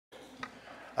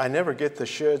I never get the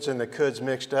shoulds and the coulds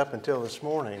mixed up until this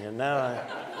morning, and now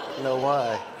I know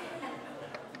why.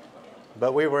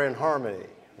 But we were in harmony.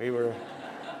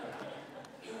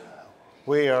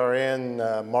 We are in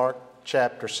Mark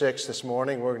chapter 6 this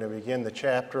morning. We're going to begin the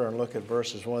chapter and look at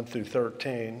verses 1 through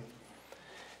 13.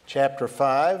 Chapter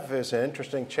 5 is an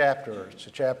interesting chapter. It's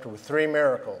a chapter with 3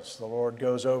 miracles. The Lord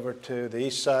goes over to the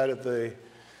east side of the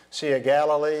Sea of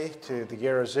Galilee, to the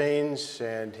Gerasenes,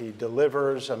 and he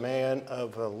delivers a man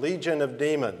of a legion of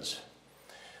demons,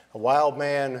 a wild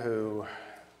man who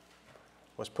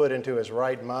was put into his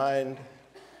right mind,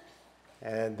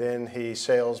 and then he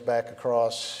sails back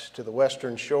across to the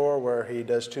western shore where he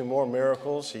does 2 more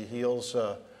miracles. He heals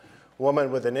a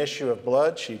woman with an issue of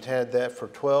blood. She'd had that for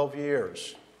 12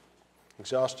 years,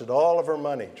 exhausted all of her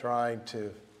money trying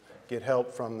to get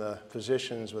help from the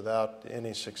physicians without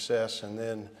any success, and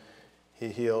then he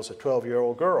heals a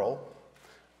 12-year-old girl,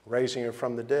 raising her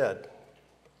from the dead.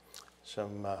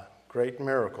 Some great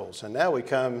miracles. And now we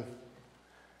come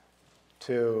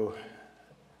to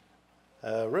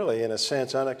really, in a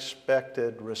sense,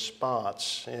 unexpected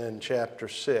response in chapter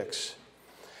 6.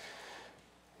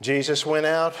 Jesus went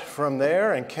out from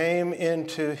there and came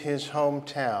into his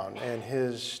hometown, and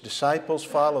his disciples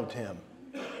followed him.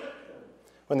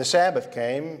 When the Sabbath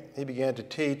came, he began to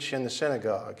teach in the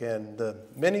synagogue, and the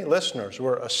many listeners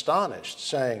were astonished,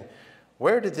 saying,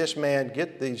 "Where did this man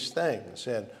get these things?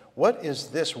 And what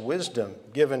is this wisdom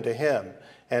given to him,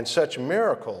 and such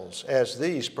miracles as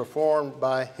these performed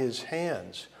by his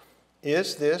hands?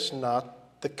 Is this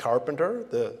not the carpenter,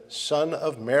 the son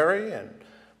of Mary, and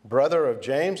brother of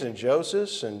James and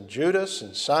Joseph and Judas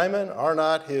and Simon? Are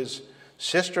not his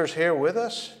sisters here with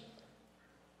us?"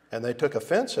 And they took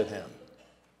offense at him.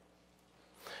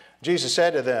 Jesus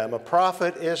said to them, "A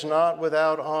prophet is not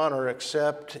without honor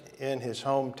except in his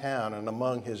hometown and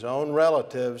among his own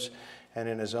relatives and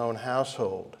in his own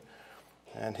household."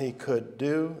 And he could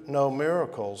do no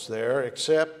miracles there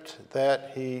except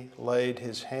that he laid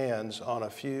his hands on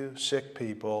a few sick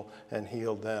people and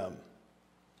healed them.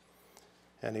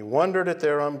 And he wondered at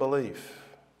their unbelief,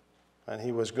 and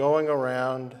he was going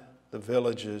around the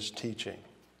villages teaching.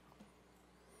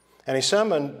 And he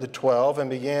summoned the 12 and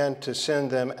began to send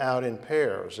them out in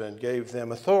pairs and gave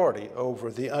them authority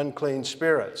over the unclean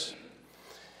spirits.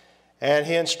 And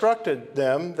he instructed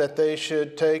them that they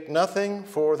should take nothing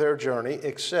for their journey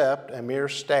except a mere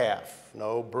staff,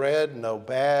 no bread, no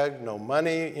bag, no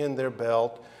money in their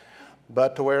belt,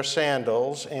 but to wear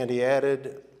sandals. And he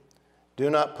added,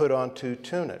 "Do not put on 2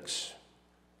 tunics."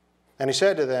 And he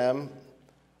said to them,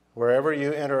 "Wherever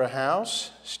you enter a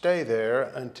house, stay there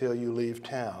until you leave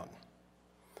town.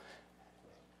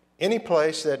 Any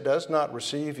place that does not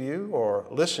receive you or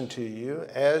listen to you,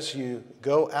 as you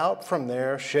go out from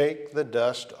there, shake the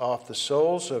dust off the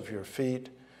soles of your feet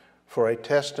for a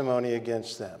testimony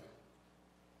against them."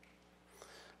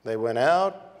 They went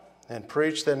out and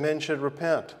preached that men should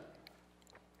repent.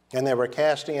 And they were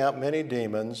casting out many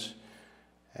demons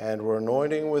and were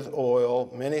anointing with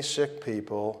oil many sick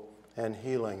people and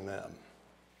healing them.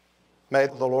 May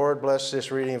the Lord bless this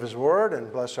reading of his word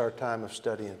and bless our time of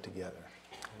studying together.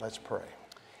 Let's pray.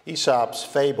 Aesop's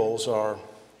fables are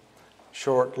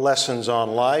short lessons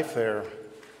on life. They're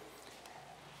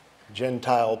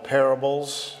Gentile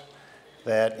parables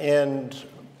that end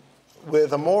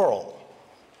with a moral.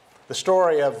 The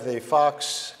story of the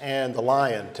fox and the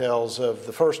lion tells of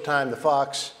the first time the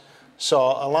fox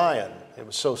saw a lion. It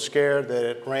was so scared that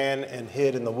it ran and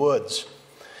hid in the woods.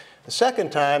 The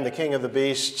second time the king of the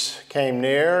beasts came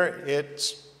near,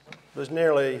 it was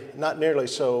not nearly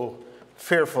so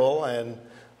fearful, and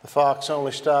the fox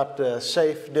only stopped a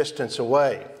safe distance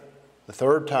away. The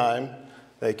third time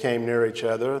they came near each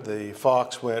other, the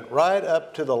fox went right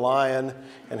up to the lion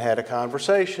and had a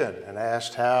conversation and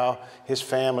asked how his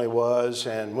family was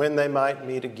and when they might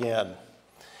meet again.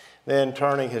 Then,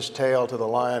 turning his tail to the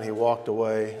lion, he walked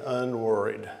away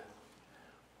unworried.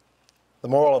 The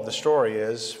moral of the story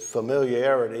is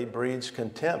familiarity breeds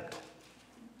contempt.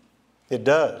 It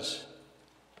does,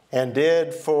 and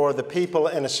did for the people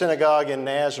in a synagogue in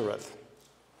Nazareth.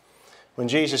 When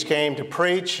Jesus came to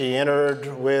preach, he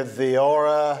entered with the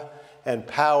aura and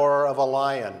power of a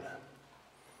lion.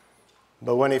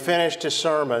 But when he finished his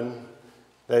sermon,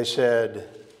 they said,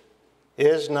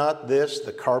 "Is not this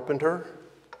the carpenter?"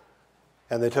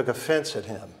 And they took offense at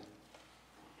him.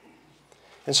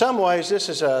 In some ways, this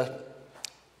is a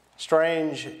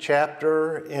strange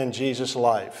chapter in Jesus'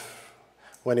 life.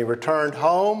 When he returned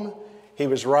home, he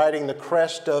was riding the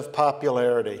crest of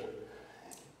popularity.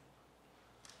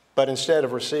 But instead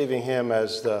of receiving him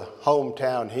as the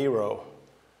hometown hero,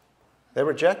 they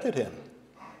rejected him.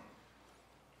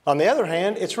 On the other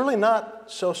hand, it's really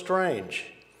not so strange.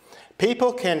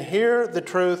 People can hear the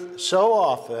truth so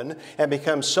often and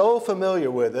become so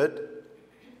familiar with it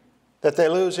that they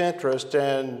lose interest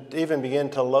and even begin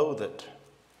to loathe it.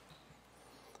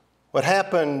 What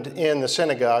happened in the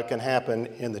synagogue can happen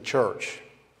in the church.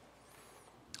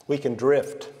 We can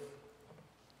drift.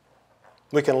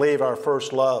 We can leave our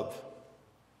first love.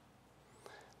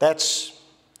 That's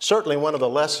certainly one of the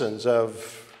lessons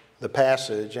of the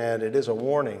passage, and it is a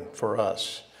warning for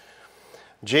us.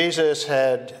 Jesus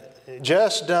had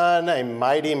just done a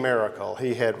mighty miracle.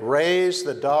 He had raised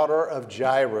the daughter of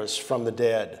Jairus from the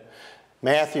dead.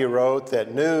 Matthew wrote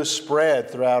that news spread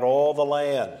throughout all the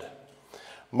land.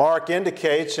 Mark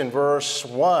indicates in verse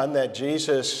 1 that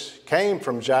Jesus came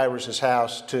from Jairus'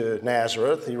 house to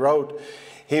Nazareth. He wrote,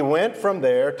 he went from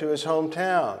there to his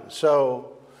hometown.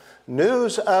 So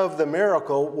news of the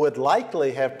miracle would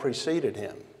likely have preceded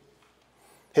him.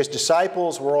 His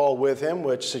disciples were all with him,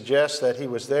 which suggests that he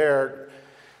was there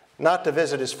not to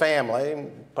visit his family,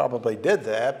 probably did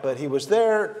that, but he was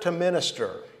there to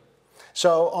minister.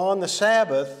 So on the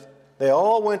Sabbath, they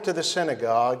all went to the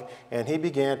synagogue and he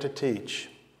began to teach.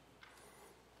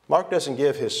 Mark doesn't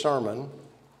give his sermon.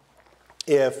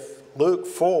 If Luke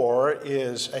 4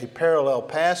 is a parallel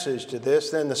passage to this,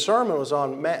 then the sermon was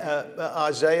on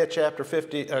Isaiah chapter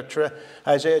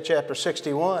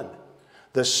 61.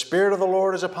 The Spirit of the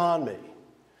Lord is upon me.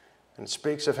 And it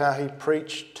speaks of how he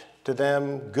preached to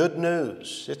them good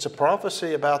news. It's a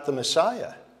prophecy about the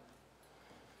Messiah.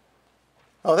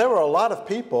 Oh, there were a lot of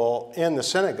people in the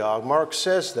synagogue. Mark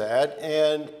says that,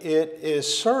 and it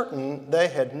is certain they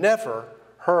had never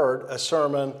heard a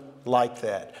sermon like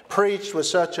that, preached with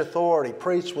such authority,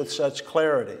 preached with such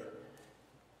clarity.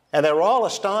 And they were all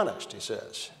astonished, he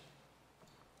says.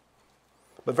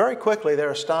 But very quickly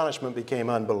their astonishment became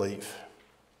unbelief.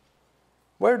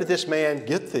 Where did this man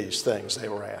get these things, they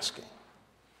were asking?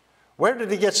 Where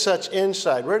did he get such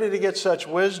insight? Where did he get such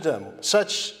wisdom,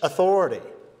 such authority?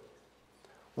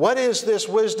 What is this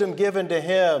wisdom given to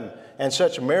him and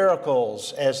such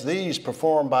miracles as these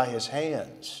performed by his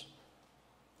hands?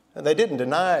 And they didn't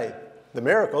deny the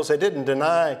miracles. They didn't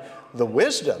deny the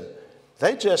wisdom.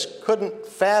 They just couldn't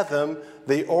fathom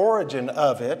the origin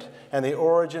of it and the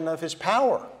origin of his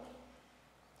power.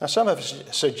 Now, some have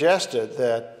suggested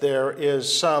that there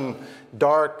is some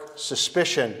dark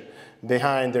suspicion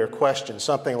behind their question,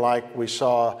 something like we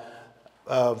saw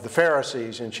of the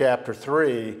Pharisees in chapter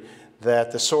 3,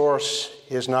 that the source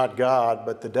is not God,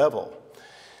 but the devil.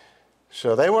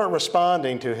 So they weren't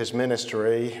responding to his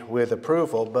ministry with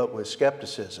approval, but with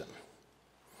skepticism.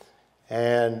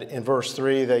 And in verse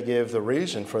 3, they give the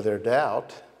reason for their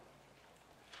doubt.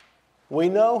 We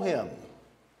know him.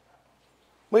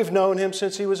 We've known him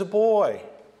since he was a boy.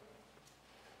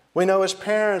 We know his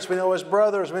parents, we know his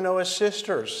brothers, we know his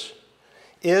sisters.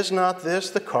 Is not this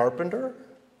the carpenter?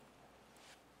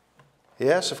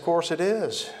 Yes, of course it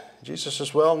is. Jesus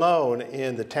is well known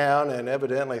in the town and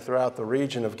evidently throughout the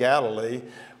region of Galilee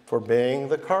for being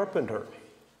the carpenter.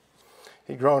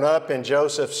 He'd grown up in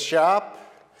Joseph's shop,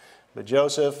 but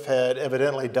Joseph had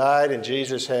evidently died and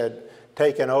Jesus had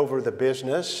taken over the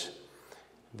business.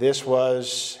 This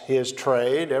was his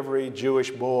trade. Every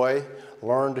Jewish boy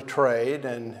learned a trade,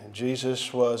 and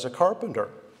Jesus was a carpenter.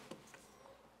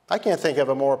 I can't think of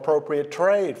a more appropriate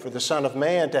trade for the Son of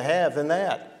Man to have than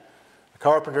that. A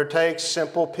carpenter takes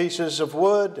simple pieces of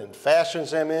wood and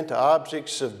fashions them into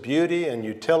objects of beauty and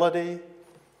utility,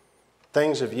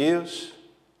 things of use.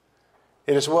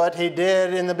 It is what he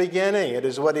did in the beginning. It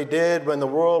is what he did when the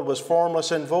world was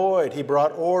formless and void. He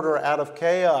brought order out of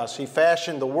chaos. He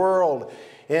fashioned the world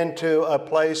into a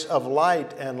place of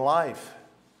light and life.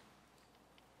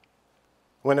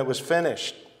 When it was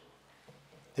finished,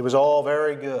 it was all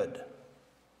very good.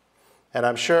 And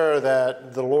I'm sure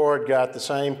that the Lord got the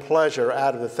same pleasure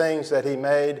out of the things that he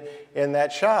made in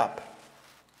that shop.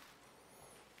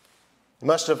 It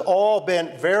must have all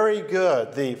been very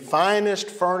good, the finest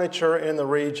furniture in the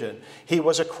region. He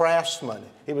was a craftsman.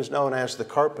 He was known as the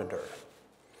carpenter.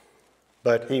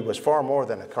 But he was far more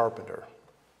than a carpenter.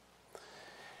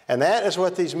 And that is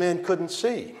what these men couldn't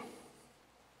see.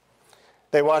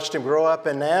 They watched him grow up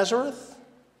in Nazareth,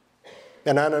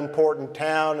 an unimportant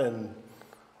town in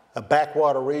a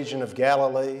backwater region of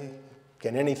Galilee.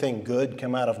 Can anything good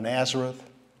come out of Nazareth?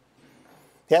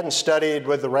 He hadn't studied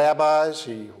with the rabbis.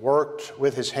 He worked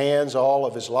with his hands all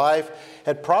of his life,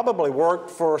 had probably worked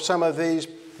for some of these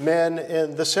men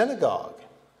in the synagogue.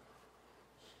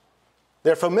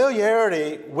 Their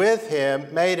familiarity with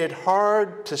him made it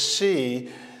hard to see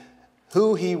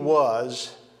who he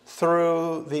was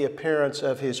through the appearance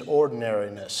of his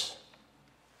ordinariness.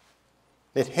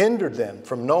 It hindered them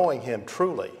from knowing him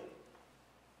truly.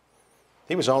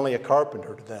 He was only a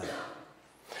carpenter to them.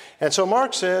 And so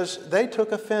Mark says they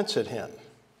took offense at him.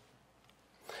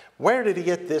 Where did he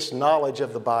get this knowledge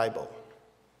of the Bible?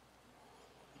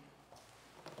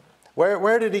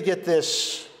 Where did he get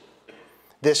this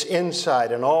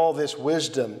insight and all this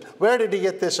wisdom? Where did he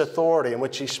get this authority in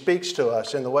which he speaks to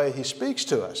us in the way he speaks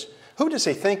to us? Who does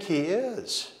he think he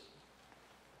is?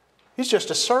 He's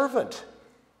just a servant.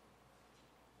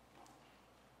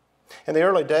 In the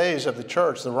early days of the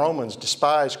church, the Romans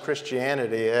despised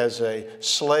Christianity as a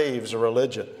slave's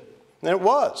religion. And it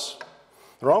was.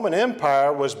 The Roman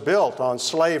Empire was built on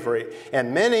slavery,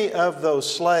 and many of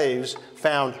those slaves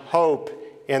found hope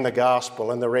in the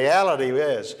gospel. And the reality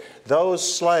is,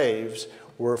 those slaves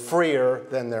were freer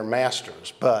than their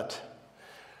masters. But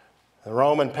the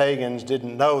Roman pagans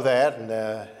didn't know that, and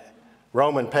the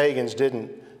Roman pagans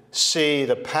didn't see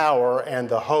the power and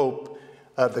the hope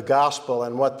of the gospel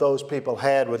and what those people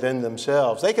had within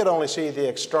themselves. They could only see the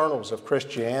externals of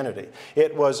Christianity.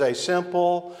 It was a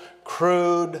simple,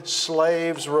 crude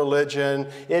slave's religion.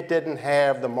 It didn't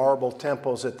have the marble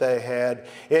temples that they had.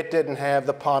 It didn't have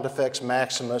the Pontifex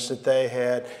Maximus that they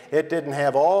had. It didn't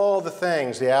have all the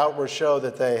things, the outward show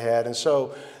that they had. And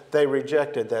so they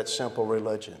rejected that simple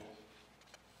religion.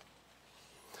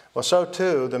 Well, so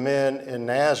too the men in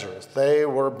Nazareth. They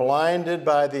were blinded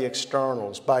by the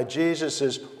externals, by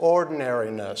Jesus'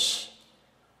 ordinariness.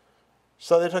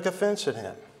 So they took offense at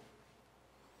him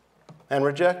and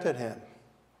rejected him.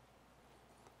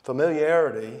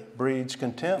 Familiarity breeds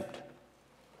contempt.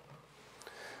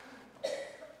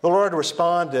 The Lord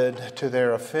responded to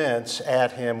their offense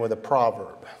at him with a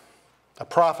proverb. A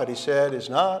prophet, he said, is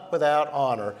not without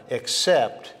honor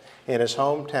except in his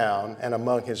hometown and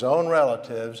among his own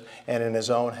relatives and in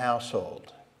his own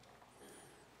household.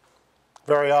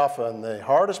 Very often, the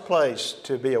hardest place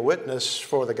to be a witness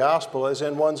for the gospel is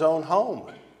in one's own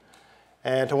home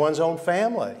and to one's own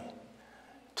family,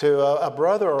 to a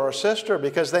brother or a sister,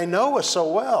 because they know us so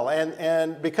well,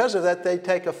 and because of that, they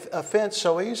take offense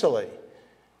so easily.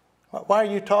 Why are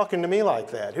you talking to me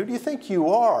like that? Who do you think you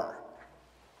are?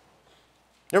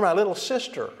 You're my little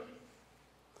sister.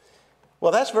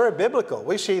 Well, that's very biblical.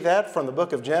 We see that from the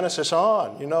book of Genesis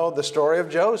on. You know, the story of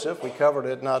Joseph. We covered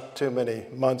it not too many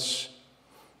months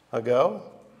ago.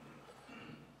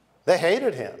 They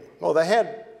hated him. Well, they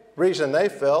had reason they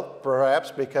felt,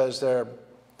 perhaps because their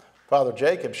father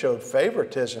Jacob showed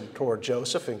favoritism toward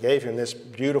Joseph and gave him this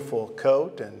beautiful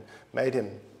coat and made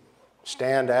him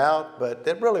stand out, but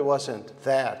it really wasn't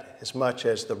that as much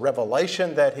as the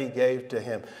revelation that he gave to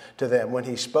them when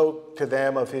he spoke to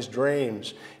them of his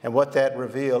dreams and what that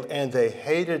revealed, and they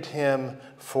hated him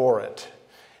for it.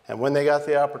 And when they got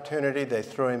the opportunity, they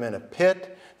threw him in a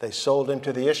pit. They sold him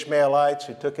to the Ishmaelites,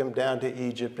 who took him down to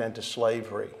Egypt and to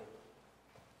slavery.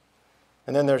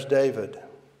 And then there's David.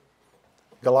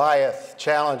 Goliath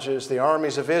challenges the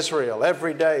armies of Israel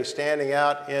every day, standing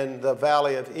out in the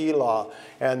valley of Elah.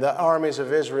 And the armies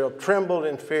of Israel trembled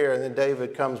in fear. And then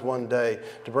David comes one day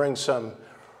to bring some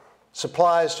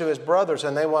supplies to his brothers.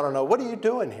 And they want to know, what are you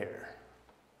doing here?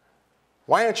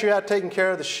 Why aren't you out taking care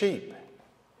of the sheep?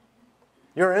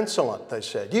 You're insolent, they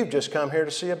said. You've just come here to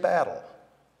see a battle.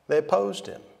 They opposed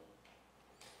him.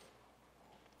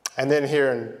 And then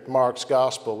here in Mark's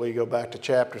gospel, we go back to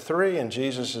chapter 3, and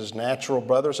Jesus' natural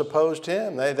brothers opposed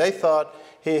him. They thought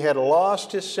he had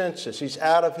lost his senses. He's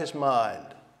out of his mind.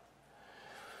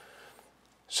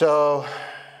 So,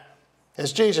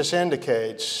 as Jesus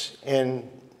indicates in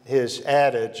his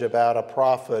adage about a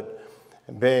prophet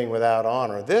being without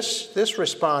honor, this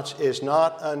response is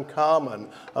not uncommon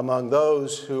among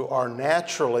those who are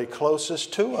naturally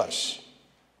closest to us.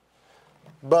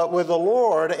 But with the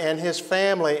Lord and his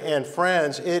family and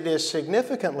friends, it is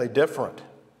significantly different.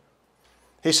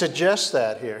 He suggests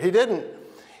that here. He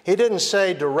didn't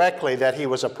say directly that he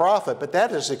was a prophet, but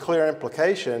that is the clear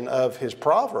implication of his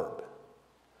proverb.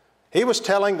 He was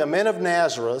telling the men of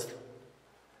Nazareth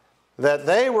that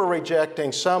they were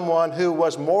rejecting someone who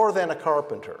was more than a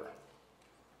carpenter.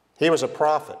 He was a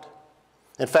prophet.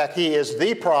 In fact, he is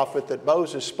the prophet that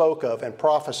Moses spoke of and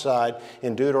prophesied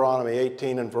in Deuteronomy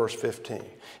 18 and verse 15.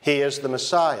 He is the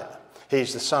Messiah.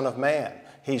 He's the Son of Man.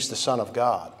 He's the Son of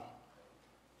God.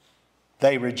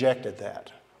 They rejected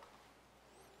that.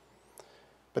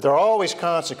 But there are always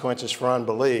consequences for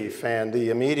unbelief, and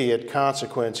the immediate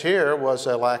consequence here was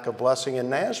a lack of blessing in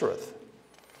Nazareth.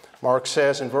 Mark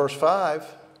says in verse 5,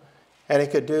 and he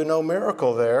could do no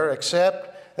miracle there except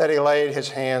that he laid his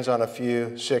hands on a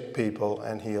few sick people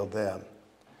and healed them.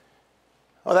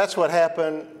 Well, that's what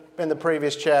happened in the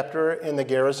previous chapter in the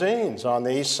Gerasenes on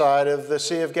the east side of the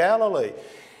Sea of Galilee.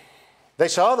 They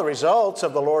saw the results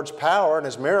of the Lord's power and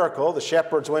his miracle. The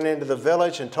shepherds went into the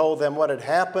village and told them what had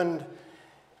happened.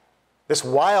 This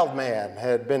wild man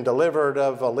had been delivered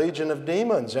of a legion of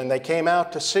demons, and they came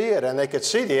out to see it, and they could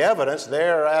see the evidence.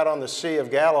 There out on the Sea of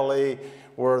Galilee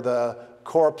were the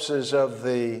corpses of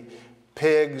the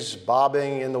pigs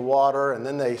bobbing in the water, and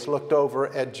then they looked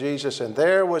over at Jesus, and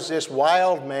there was this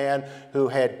wild man who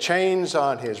had chains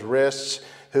on his wrists,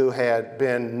 who had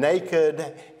been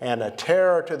naked and a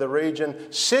terror to the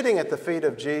region, sitting at the feet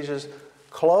of Jesus,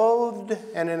 clothed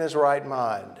and in his right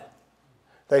mind.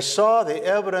 They saw the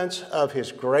evidence of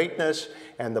his greatness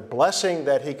and the blessing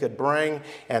that he could bring,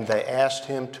 and they asked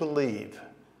him to leave.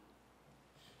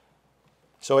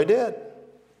 So he did.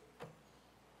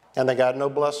 And they got no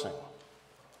blessing.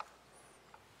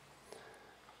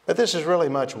 But this is really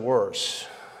much worse.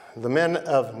 The men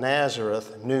of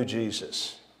Nazareth knew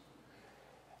Jesus.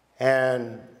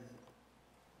 And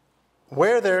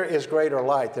where there is greater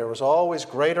light, there was always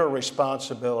greater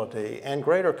responsibility and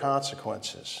greater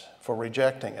consequences for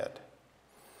rejecting it.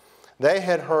 They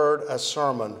had heard a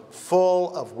sermon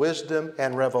full of wisdom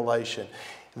and revelation.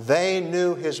 They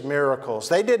knew his miracles.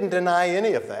 They didn't deny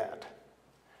any of that.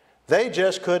 They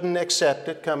just couldn't accept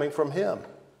it coming from him.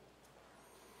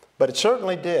 But it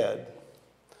certainly did.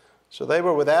 So they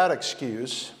were without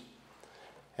excuse,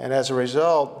 and as a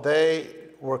result, they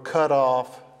were cut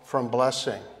off from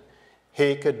blessing.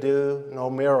 He could do no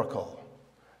miracle.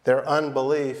 Their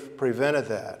unbelief prevented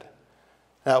that.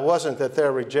 Now, it wasn't that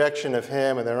their rejection of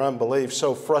him and their unbelief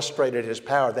so frustrated his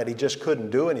power that he just couldn't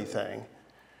do anything.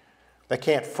 They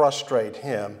can't frustrate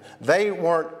him. They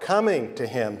weren't coming to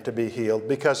him to be healed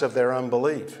because of their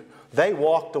unbelief. They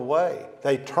walked away.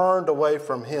 They turned away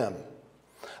from him.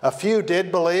 A few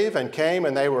did believe and came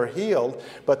and they were healed,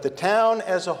 but the town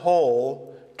as a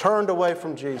whole turned away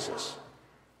from Jesus.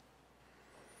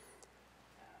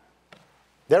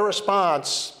 Their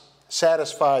response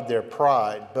satisfied their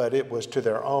pride, but it was to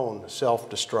their own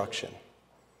self-destruction.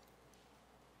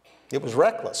 It was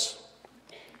reckless.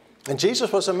 And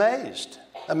Jesus was amazed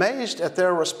at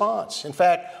their response. In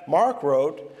fact, Mark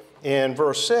wrote in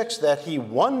verse 6 that he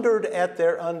wondered at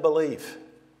their unbelief.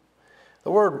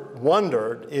 The word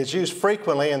wondered is used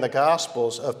frequently in the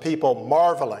Gospels of people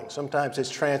marveling. Sometimes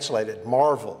it's translated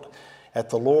marveled at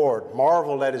the Lord,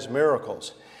 marveled at his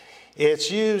miracles.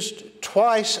 It's used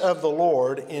twice of the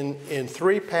Lord in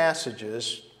three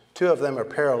passages. Two of them are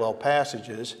parallel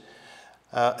passages,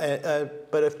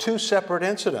 but of two separate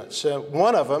incidents.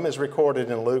 One of them is recorded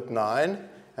in Luke 9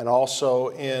 and also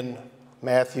in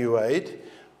Matthew 8.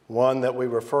 One that we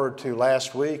referred to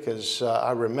last week, as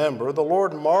I remember, the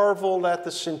Lord marveled at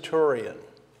the centurion,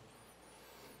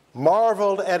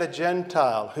 marveled at a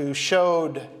Gentile who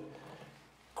showed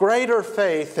greater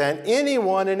faith than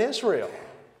anyone in Israel.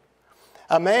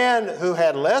 A man who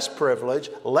had less privilege,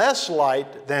 less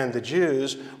light than the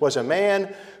Jews, was a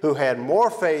man who had more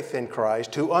faith in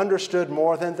Christ, who understood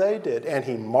more than they did, and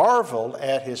he marveled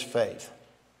at his faith.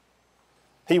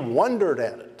 He wondered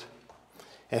at it.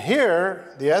 And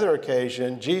here, the other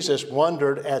occasion, Jesus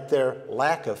wondered at their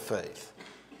lack of faith.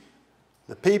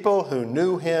 The people who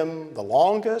knew him the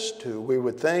longest, who we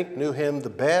would think knew him the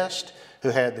best, who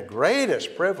had the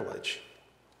greatest privilege,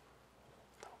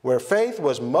 where faith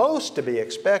was most to be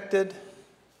expected,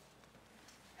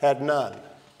 had none.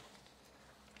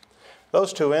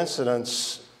 Those two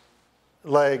incidents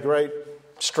lay great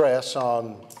stress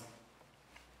on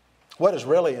what is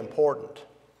really important.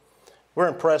 We're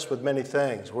impressed with many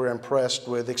things. We're impressed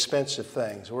with expensive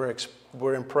things.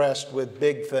 We're impressed with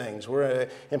big things. We're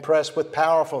impressed with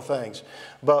powerful things.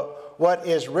 But what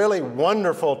is really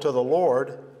wonderful to the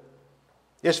Lord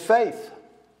is faith.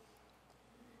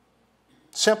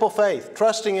 Simple faith,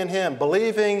 trusting in him,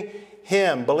 believing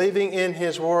in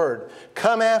his word.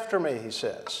 Come after me, he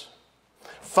says.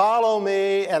 Follow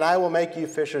me, and I will make you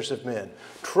fishers of men.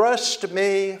 Trust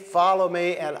me, follow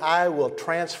me, and I will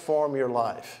transform your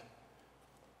life.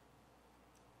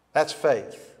 That's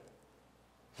faith.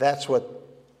 That's what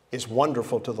is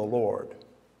wonderful to the Lord.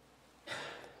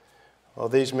 Well,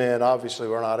 these men obviously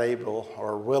were not able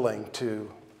or willing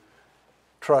to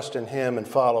trust in him and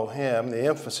follow him. The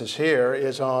emphasis here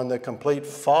is on the complete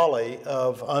folly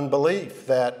of unbelief,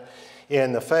 that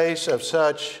in the face of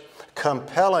such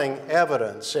compelling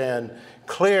evidence and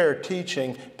clear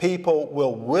teaching, people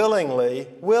will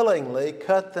willingly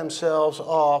cut themselves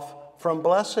off from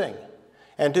blessing,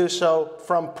 and do so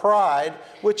from pride,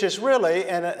 which is really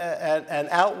an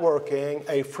outworking,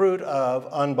 a fruit of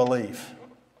unbelief.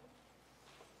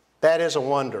 That is a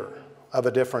wonder of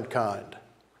a different kind.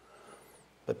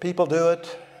 But people do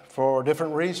it for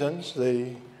different reasons.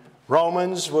 The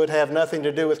Romans would have nothing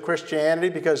to do with Christianity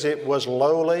because it was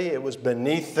lowly, it was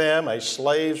beneath them, a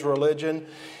slave's religion.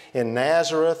 In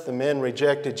Nazareth, the men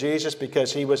rejected Jesus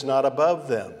because he was not above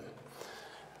them.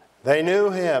 They knew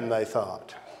him, they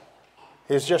thought.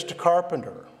 He's just a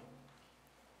carpenter.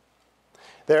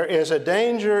 There is a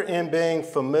danger in being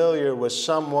familiar with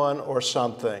someone or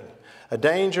something. A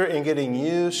danger in getting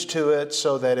used to it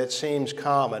so that it seems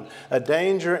common. A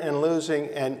danger in losing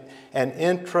an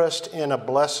interest in a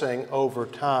blessing over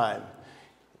time.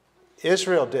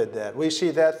 Israel did that. We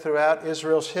see that throughout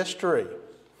Israel's history.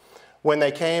 When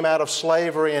they came out of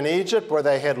slavery in Egypt, where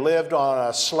they had lived on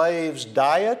a slave's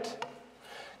diet,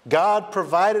 God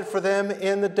provided for them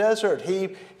in the desert.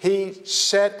 He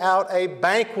set out a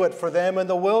banquet for them in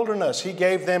the wilderness. He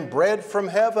gave them bread from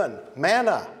heaven,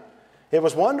 manna. It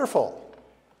was wonderful.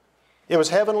 It was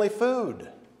heavenly food.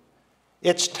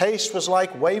 Its taste was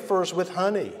like wafers with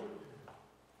honey.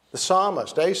 The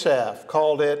psalmist, Asaph,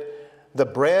 called it the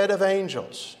bread of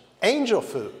angels, angel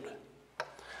food.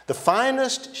 The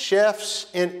finest chefs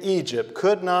in Egypt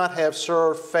could not have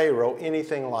served Pharaoh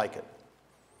anything like it.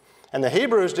 And the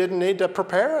Hebrews didn't need to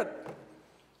prepare it.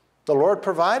 The Lord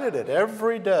provided it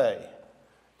every day,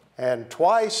 and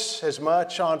twice as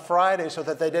much on Friday so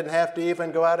that they didn't have to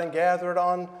even go out and gather it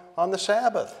on the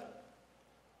Sabbath.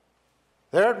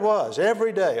 There it was,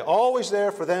 every day, always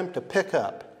there for them to pick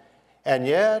up. And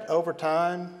yet, over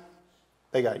time,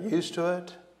 they got used to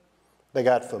it, they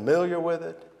got familiar with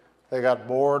it, they got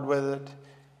bored with it,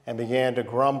 and began to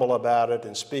grumble about it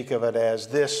and speak of it as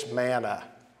this manna.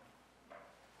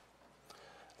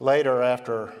 Later,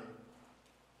 after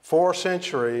 4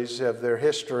 centuries of their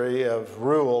history of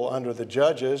rule under the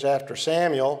judges, after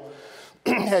Samuel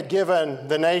had given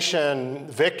the nation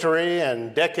victory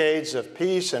and decades of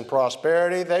peace and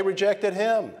prosperity, they rejected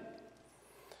him.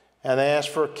 And they asked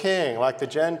for a king like the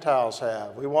Gentiles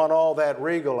have. We want all that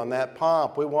regal and that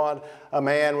pomp. We want a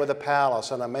man with a palace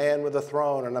and a man with a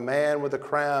throne and a man with a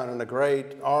crown and a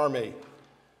great army.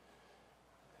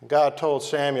 God told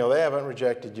Samuel, they haven't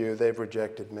rejected you, they've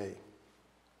rejected me.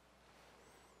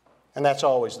 And that's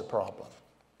always the problem.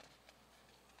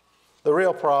 The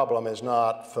real problem is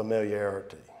not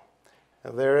familiarity.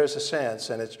 There is a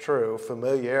sense, and it's true,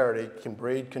 familiarity can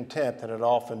breed contempt, and it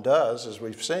often does, as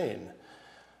we've seen.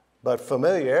 But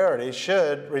familiarity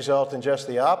should result in just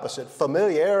the opposite.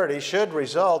 Familiarity should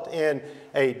result in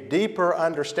a deeper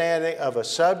understanding of a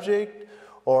subject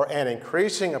or an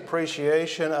increasing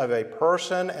appreciation of a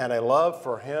person and a love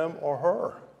for him or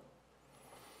her.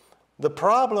 The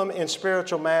problem in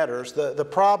spiritual matters, the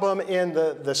problem in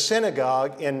the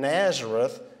synagogue in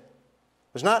Nazareth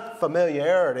was not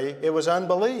familiarity, it was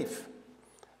unbelief,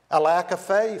 a lack of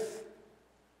faith.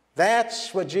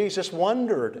 That's what Jesus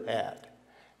wondered at.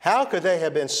 How could they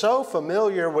have been so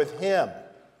familiar with him,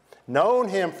 known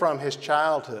him from his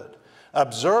childhood,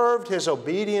 observed his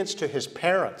obedience to his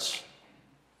parents,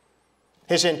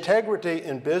 his integrity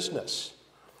in business,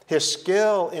 his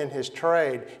skill in his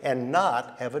trade, and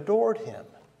not have adored him?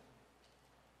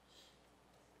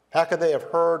 How could they have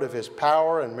heard of his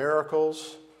power and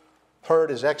miracles, heard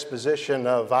his exposition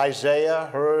of Isaiah,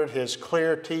 heard his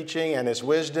clear teaching and his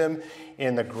wisdom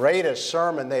in the greatest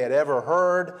sermon they had ever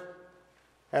heard,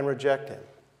 and reject him?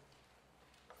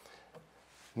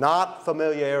 Not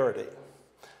familiarity.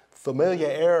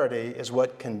 Familiarity is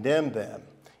what condemned them.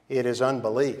 It is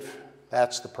unbelief.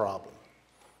 That's the problem.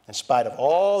 In spite of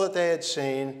all that they had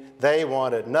seen, they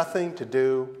wanted nothing to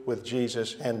do with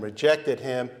Jesus and rejected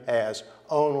him as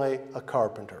only a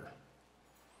carpenter.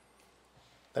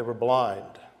 They were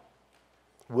blind,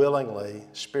 willingly,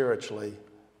 spiritually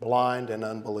blind and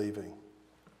unbelieving.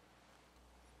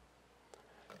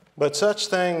 But such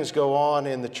things go on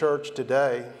in the church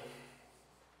today.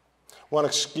 One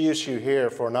excuse you hear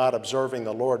for not observing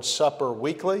the Lord's Supper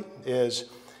weekly is,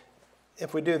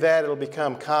 if we do that, it'll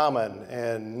become common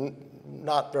and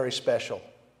not very special.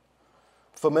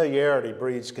 Familiarity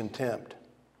breeds contempt.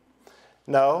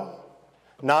 No,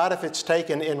 not if it's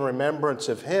taken in remembrance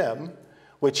of him,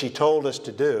 which he told us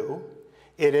to do.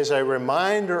 It is a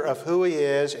reminder of who he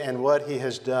is and what he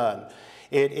has done.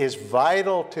 It is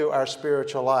vital to our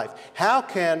spiritual life. How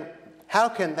can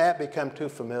that become too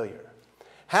familiar?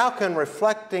 How can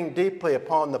reflecting deeply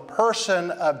upon the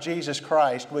person of Jesus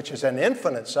Christ, which is an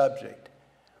infinite subject,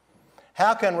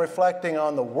 how can reflecting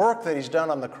on the work that he's done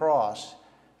on the cross,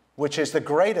 which is the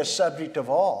greatest subject of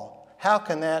all, how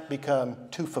can that become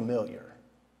too familiar?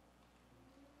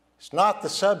 It's not the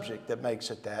subject that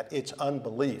makes it that, it's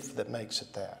unbelief that makes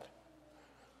it that.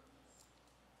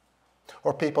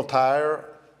 Or people tire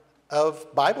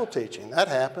of Bible teaching. That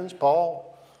happens.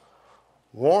 Paul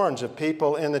warns of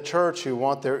people in the church who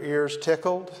want their ears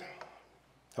tickled.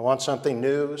 They want something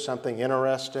new, something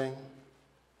interesting.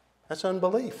 That's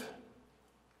unbelief.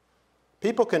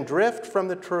 People can drift from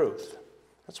the truth.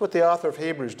 That's what the author of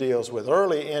Hebrews deals with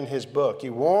early in his book. He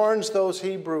warns those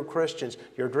Hebrew Christians,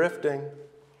 you're drifting.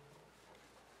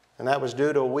 And that was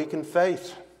due to a weakened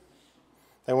faith.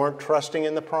 They weren't trusting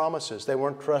in the promises. They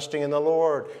weren't trusting in the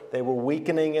Lord. They were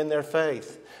weakening in their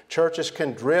faith. Churches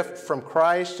can drift from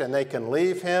Christ and they can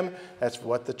leave Him. That's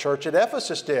what the church at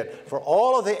Ephesus did. For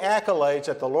all of the accolades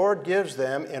that the Lord gives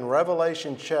them in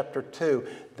Revelation chapter 2,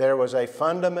 there was a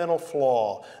fundamental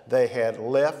flaw. They had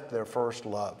left their first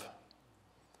love.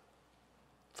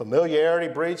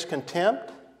 Familiarity breeds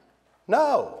contempt?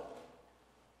 No.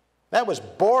 That was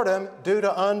boredom due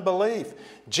to unbelief.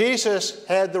 Jesus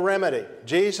had the remedy.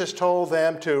 Jesus told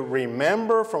them to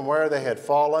remember from where they had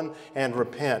fallen and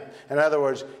repent. In other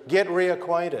words, get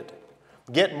reacquainted.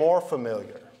 Get more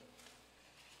familiar.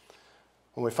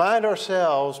 When we find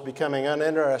ourselves becoming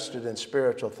uninterested in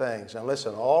spiritual things, and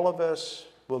listen, all of us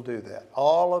will do that.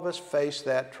 All of us face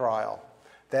that trial,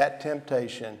 that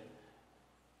temptation.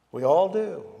 We all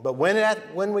do. But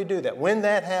when we do that, when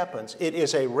that happens, it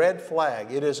is a red flag.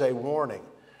 It is a warning.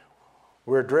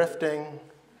 We're drifting.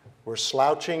 We're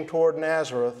slouching toward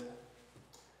Nazareth.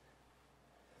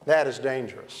 That is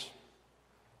dangerous.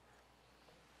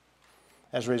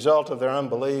 As a result of their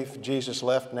unbelief, Jesus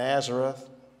left Nazareth,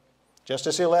 just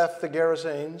as He left the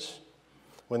Gerasenes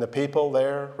when the people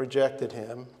there rejected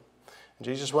Him.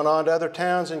 Jesus went on to other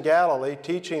towns in Galilee,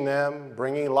 teaching them,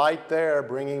 bringing light there,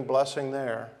 bringing blessing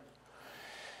there.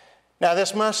 Now,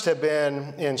 this must have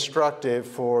been instructive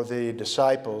for the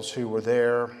disciples who were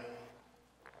there,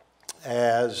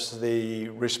 as the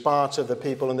response of the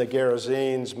people in the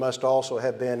Gerasenes must also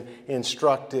have been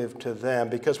instructive to them,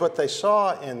 because what they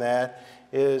saw in that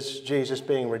is Jesus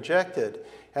being rejected.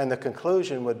 And the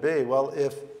conclusion would be, well,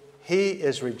 if He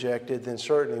is rejected, then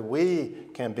certainly we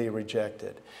can be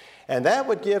rejected. And that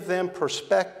would give them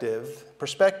perspective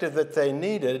that they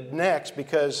needed next,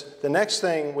 because the next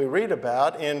thing we read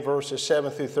about in verses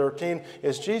 7 through 13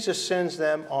 is Jesus sends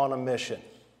them on a mission.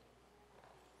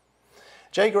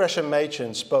 J. Gresham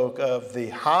Machen spoke of the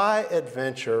high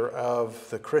adventure of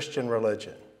the Christian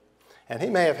religion. And he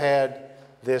may have had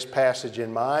this passage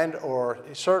in mind, or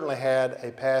he certainly had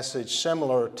a passage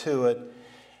similar to it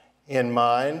in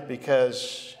mind,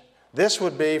 because this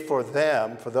would be for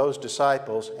them, for those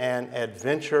disciples, an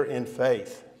adventure in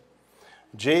faith.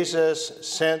 Jesus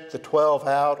sent the 12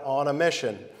 out on a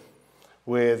mission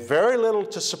with very little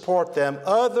to support them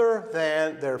other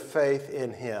than their faith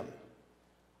in Him.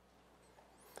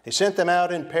 He sent them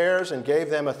out in pairs and gave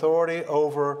them authority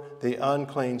over the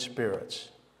unclean spirits.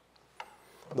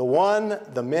 The one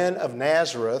the men of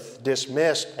Nazareth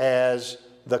dismissed as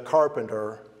the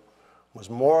carpenter was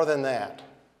more than that.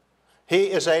 He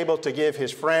is able to give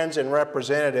his friends and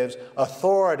representatives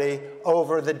authority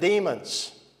over the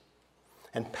demons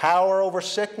and power over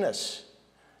sickness,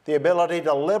 the ability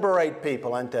to liberate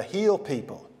people and to heal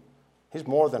people. He's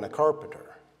more than a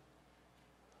carpenter.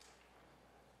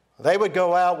 They would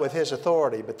go out with his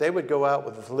authority, but they would go out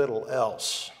with little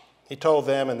else. He told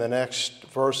them in the next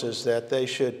verses that they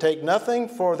should take nothing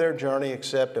for their journey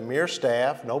except a mere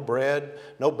staff, no bread,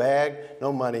 no bag,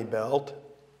 no money belt,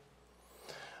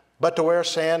 but to wear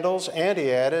sandals, and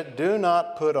he added, do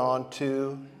not put on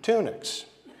 2 tunics.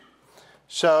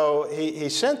 So he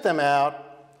sent them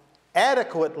out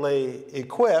adequately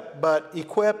equipped, but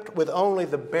equipped with only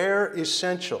the bare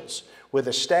essentials, with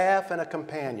a staff and a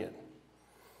companion.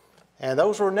 And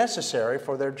those were necessary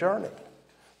for their journey.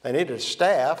 They needed a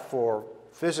staff for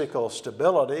physical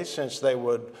stability, since they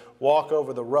would walk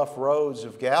over the rough roads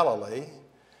of Galilee.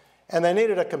 And they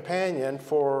needed a companion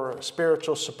for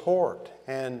spiritual support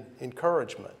and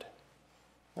encouragement.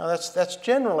 Now that's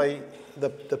generally the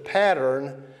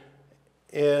pattern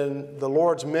in the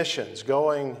Lord's missions,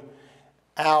 going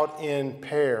out in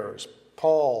pairs.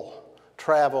 Paul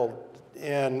traveled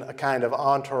in a kind of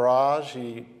entourage.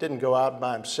 He didn't go out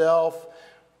by himself.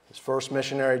 His first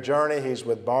missionary journey, he's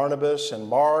with Barnabas and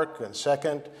Mark, and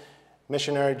second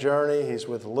missionary journey, he's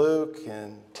with Luke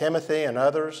and Timothy and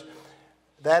others.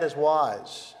 That is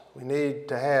wise. We need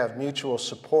to have mutual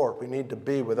support. We need to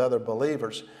be with other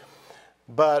believers.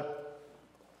 But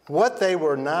what they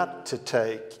were not to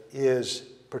take is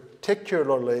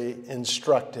particularly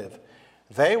instructive.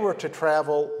 They were to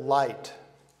travel light.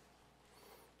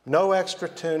 No extra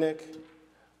tunic,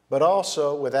 but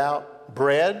also without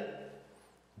bread,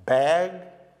 bag,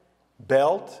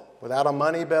 belt, without a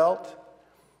money belt.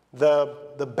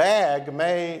 The bag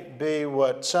may be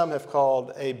what some have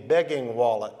called a begging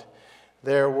wallet.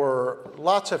 There were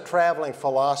lots of traveling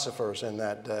philosophers in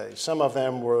that day. Some of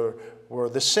them were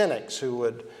the cynics who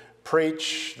would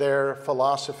preach their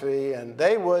philosophy, and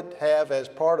they would have as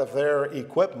part of their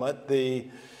equipment the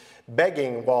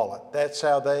begging wallet. That's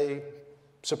how they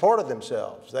supported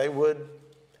themselves. They would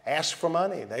ask for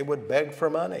money. They would beg for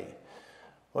money.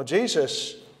 Well,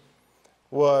 Jesus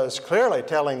was clearly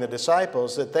telling the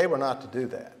disciples that they were not to do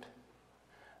that.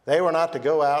 They were not to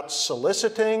go out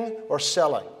soliciting or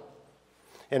selling.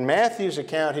 In Matthew's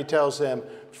account, he tells them,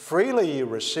 freely you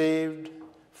received,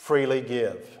 freely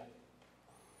give.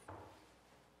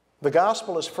 The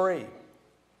gospel is free.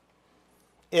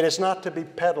 It is not to be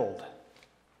peddled.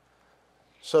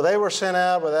 So they were sent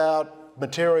out without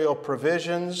material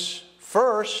provisions,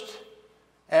 first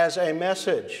as a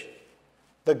message.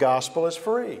 The gospel is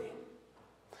free.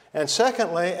 And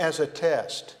secondly, as a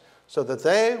test, so that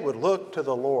they would look to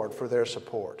the Lord for their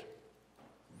support.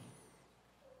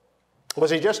 Was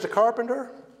he just a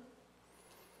carpenter?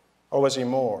 Or was he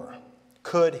more?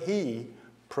 Could he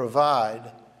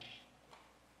provide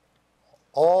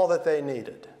all that they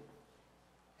needed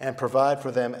and provide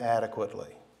for them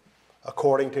adequately,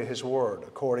 according to his word,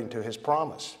 according to his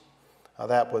promise?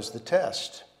 That was the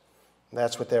test.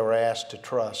 That's what they were asked to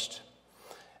trust.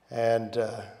 And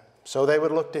so they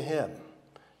would look to him,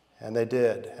 and they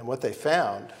did. And what they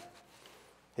found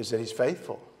is that he's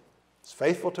faithful. He's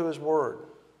faithful to his word.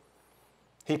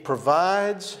 He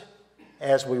provides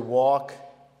as we walk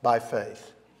by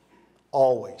faith,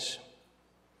 always.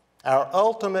 Our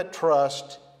ultimate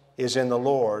trust is in the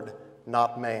Lord,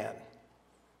 not man.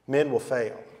 Men will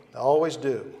fail. They always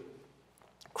do.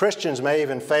 Christians may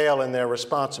even fail in their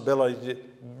responsibility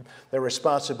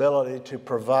to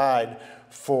provide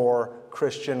for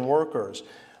Christian workers.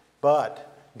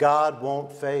 But God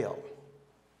won't fail.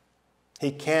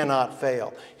 He cannot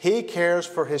fail. He cares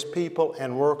for his people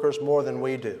and workers more than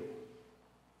we do.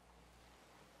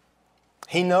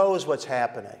 He knows what's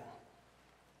happening.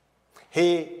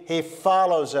 He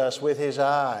follows us with his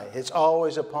eye. It's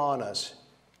always upon us.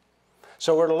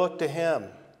 So we're to look to him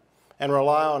and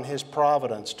rely on his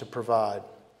providence to provide.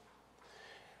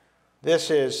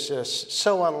 This is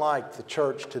so unlike the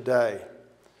church today.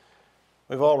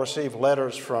 We've all received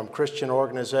letters from Christian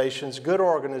organizations, good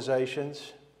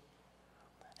organizations,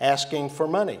 asking for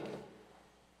money.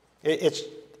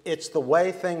 It's the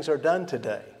way things are done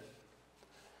today.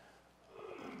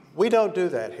 We don't do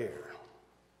that here.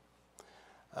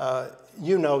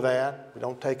 You know that. We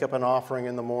don't take up an offering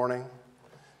in the morning.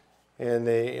 In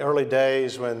the early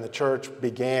days when the church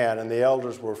began and the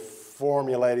elders were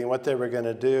formulating what they were going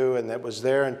to do, and it was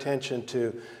their intention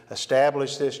to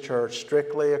establish this church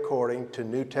strictly according to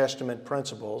New Testament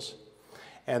principles,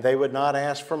 and they would not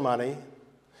ask for money.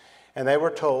 And they were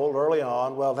told early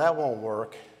on, well, that won't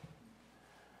work.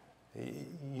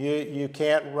 You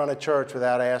can't run a church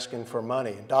without asking for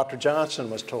money. Dr. Johnson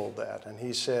was told that, and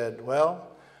he said, well,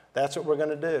 that's what we're going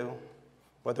to do,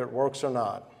 whether it works or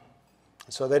not.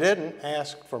 So they didn't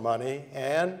ask for money,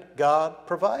 and God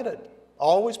provided,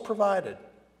 always provided.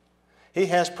 He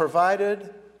has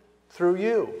provided through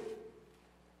you.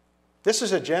 This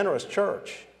is a generous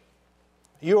church.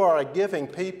 You are a giving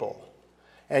people.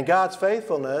 And God's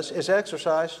faithfulness is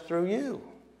exercised through you.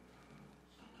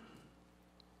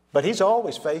 But he's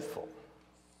always faithful.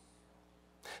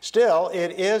 Still,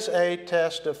 it is a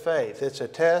test of faith. It's a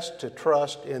test to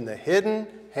trust in the hidden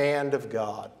hand of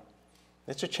God.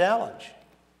 It's a challenge.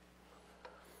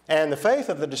 And the faith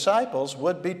of the disciples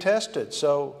would be tested.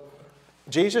 So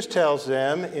Jesus tells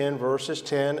them in verses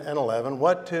 10 and 11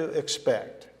 what to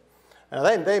expect. Now,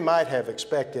 they might have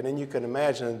expected, and you can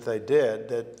imagine that they did,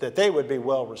 that they would be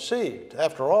well received.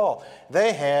 After all,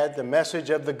 they had the message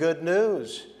of the good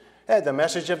news. They had the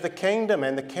message of the kingdom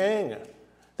and the king.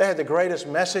 They had the greatest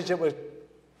message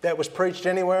that was preached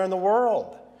anywhere in the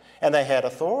world. And they had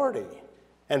authority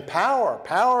and power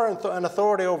and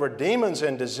authority over demons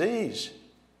and disease.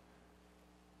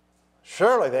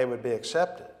 Surely they would be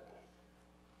accepted.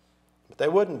 But they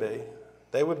wouldn't be.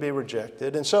 They would be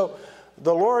rejected. And so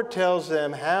the Lord tells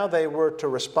them how they were to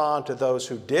respond to those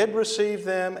who did receive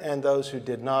them and those who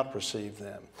did not receive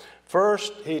them.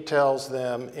 First, he tells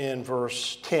them in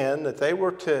verse 10 that they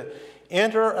were to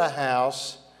enter a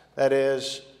house, that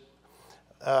is,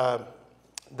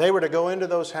 they were to go into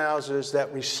those houses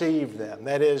that received them,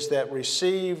 that is, that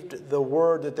received the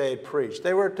word that they had preached.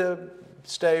 They were to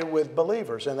stay with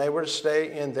believers, and they were to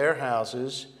stay in their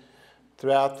houses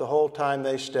throughout the whole time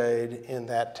they stayed in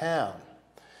that town.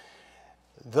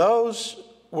 Those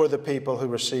were the people who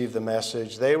received the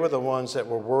message. They were the ones that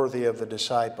were worthy of the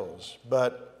disciples.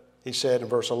 But he said in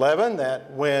verse 11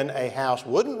 that when a house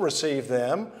wouldn't receive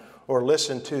them, or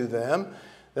listen to them,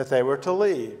 that they were to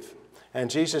leave. And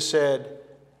Jesus said,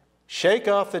 "Shake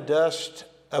off the dust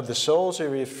of the soles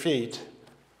of your feet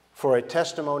for a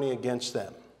testimony against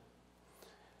them."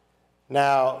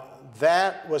 Now,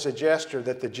 that was a gesture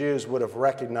that the Jews would have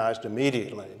recognized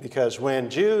immediately, because when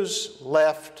Jews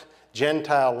left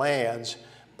Gentile lands,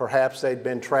 perhaps they'd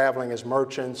been traveling as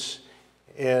merchants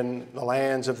in the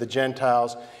lands of the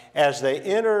Gentiles. As they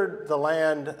entered the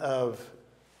land of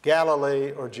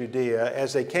Galilee or Judea,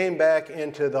 as they came back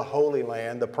into the Holy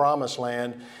Land, the Promised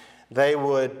Land, they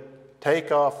would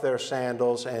take off their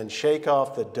sandals and shake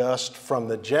off the dust from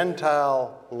the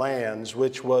Gentile lands,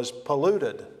 which was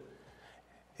polluted.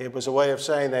 It was a way of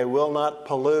saying they will not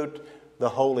pollute the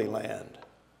Holy Land.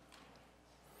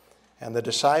 And the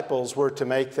disciples were to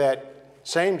make that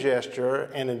same gesture,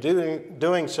 and in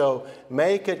doing so,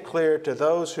 make it clear to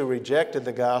those who rejected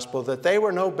the gospel that they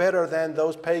were no better than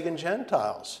those pagan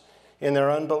Gentiles in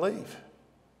their unbelief.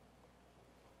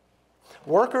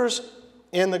 Workers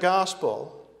in the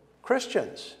gospel,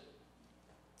 Christians,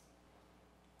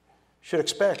 should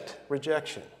expect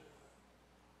rejection.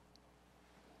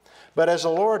 But as the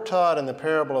Lord taught in the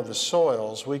parable of the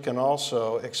soils, we can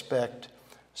also expect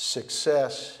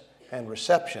success and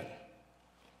reception.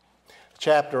 The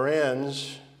chapter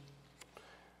ends,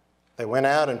 they went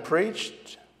out and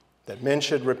preached that men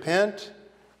should repent,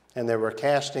 and they were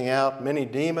casting out many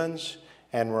demons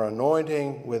and were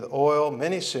anointing with oil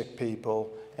many sick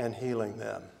people and healing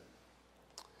them.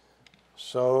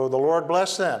 So the Lord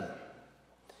blessed them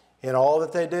in all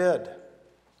that they did.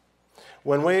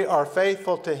 When we are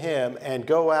faithful to Him and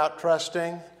go out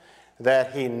trusting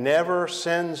that He never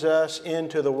sends us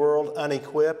into the world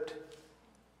unequipped,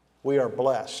 we are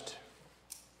blessed.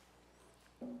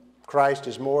 Christ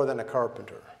is more than a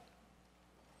carpenter.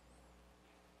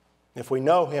 If we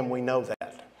know Him, we know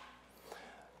that.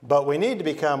 But we need to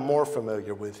become more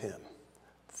familiar with Him.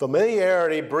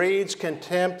 Familiarity breeds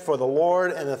contempt for the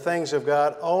Lord and the things of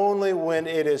God only when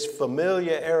it is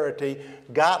familiarity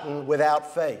gotten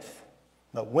without faith.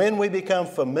 But when we become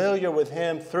familiar with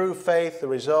Him through faith, the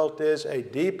result is a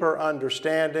deeper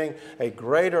understanding, a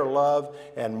greater love,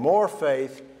 and more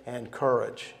faith and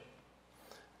courage.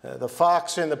 The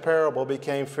fox in the parable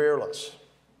became fearless.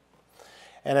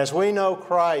 And as we know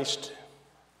Christ,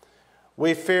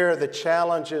 we fear the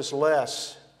challenges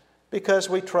less because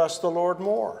we trust the Lord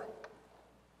more.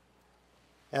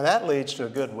 And that leads to a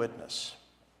good witness.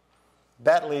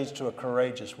 That leads to a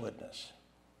courageous witness.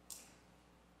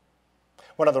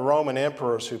 One of the Roman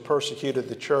emperors who persecuted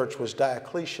the church was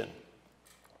Diocletian.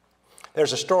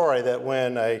 There's a story that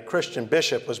when a Christian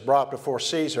bishop was brought before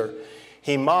Caesar,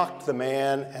 he mocked the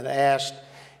man and asked,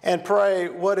 "And pray,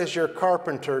 what is your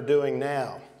carpenter doing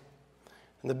now?"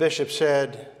 And the bishop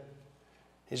said,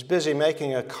 "He's busy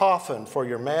making a coffin for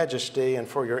your majesty and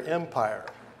for your empire."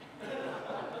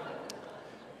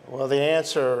 Well, the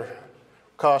answer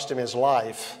cost him his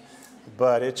life,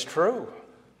 but it's true.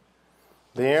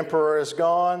 The emperor is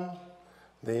gone.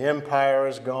 The empire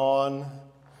is gone.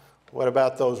 What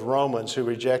about those Romans who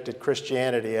rejected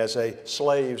Christianity as a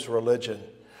slave's religion?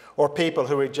 Or people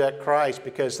who reject Christ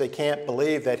because they can't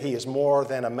believe that He is more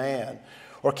than a man,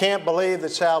 or can't believe that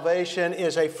salvation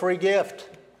is a free gift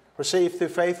received through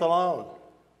faith alone.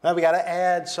 Now we got to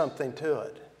add something to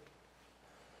it.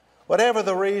 Whatever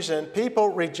the reason, people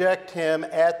reject Him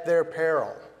at their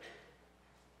peril.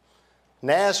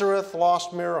 Nazareth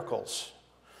lost miracles,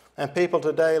 and people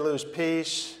today lose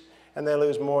peace, and they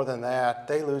lose more than that.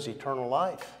 They lose eternal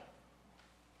life.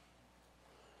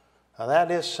 Now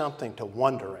that is something to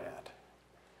wonder at.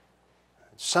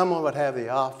 Someone would have the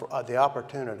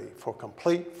opportunity for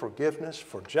complete forgiveness,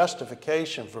 for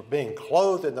justification, for being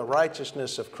clothed in the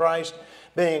righteousness of Christ,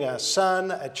 being a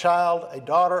son, a child, a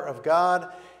daughter of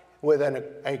God, with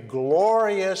a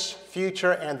glorious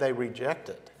future, and they reject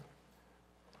it.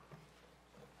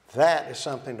 That is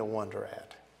something to wonder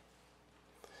at.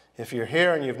 If you're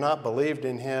here and you've not believed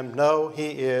in Him, know He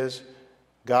is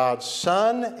God's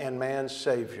Son and man's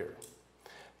Savior.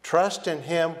 Trust in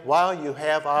Him while you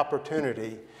have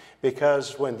opportunity,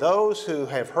 because when those who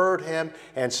have heard Him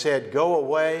and said, "Go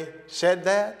away," said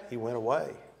that, He went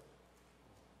away.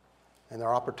 And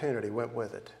their opportunity went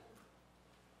with it.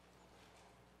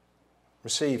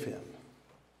 Receive Him.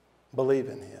 Believe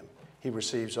in Him. He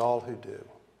receives all who do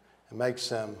and makes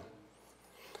them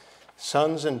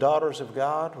sons and daughters of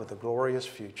God with a glorious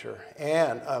future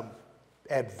and an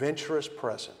adventurous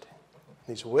present.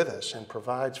 He's with us and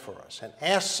provides for us and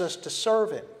asks us to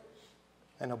serve Him,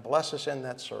 and He'll bless us in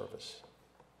that service.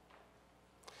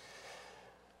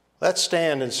 Let's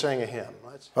stand and sing a hymn.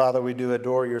 Father, we do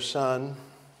adore Your Son.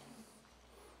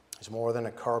 He's more than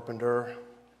a carpenter.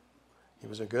 He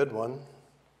was a good one.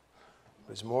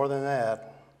 But he's more than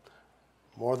that.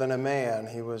 More than a man,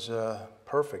 he was a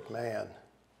perfect man.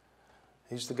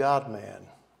 He's the God-man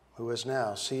who is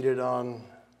now seated on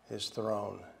his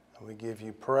throne. And we give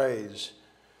you praise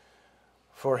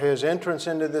for his entrance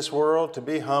into this world, to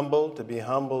be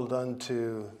humbled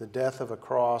unto the death of a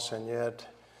cross, and yet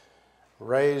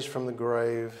raised from the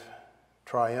grave,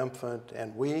 triumphant,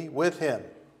 and we with him,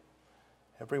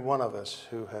 every one of us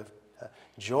who have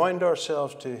joined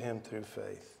ourselves to him through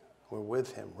faith, we're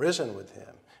with him, risen with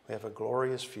him. We have a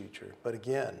glorious future, but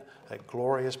again, a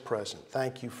glorious present.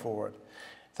 Thank you for it.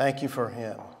 Thank you for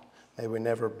him. May we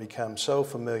never become so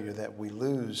familiar that we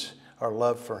lose our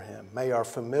love for him. May our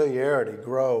familiarity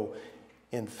grow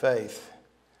in faith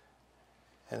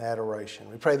and adoration.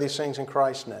 We pray these things in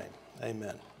Christ's name.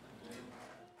 Amen.